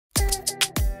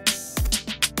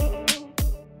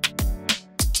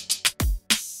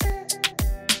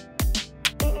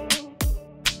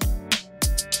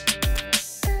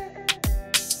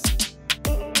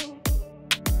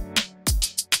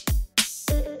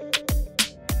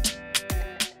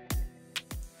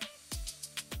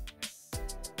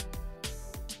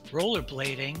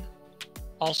Rollerblading,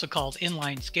 also called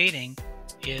inline skating,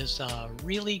 is a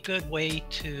really good way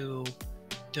to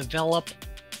develop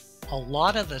a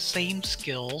lot of the same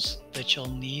skills that you'll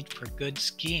need for good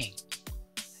skiing.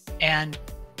 And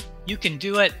you can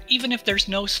do it even if there's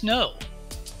no snow.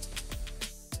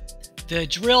 The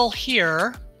drill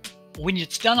here, when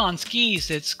it's done on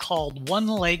skis, it's called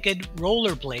one-legged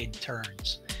rollerblade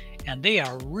turns, and they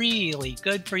are really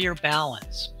good for your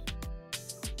balance.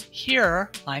 Here,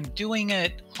 I'm doing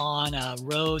it on a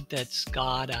road that's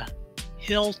got a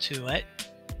hill to it,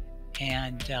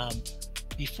 and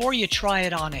before you try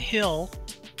it on a hill,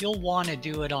 you'll want to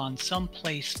do it on some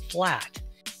place flat.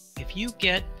 If you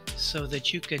get so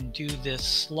that you can do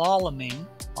this slaloming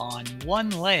on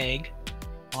one leg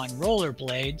on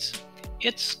rollerblades,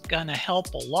 it's gonna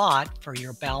help a lot for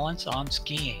your balance on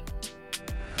skiing.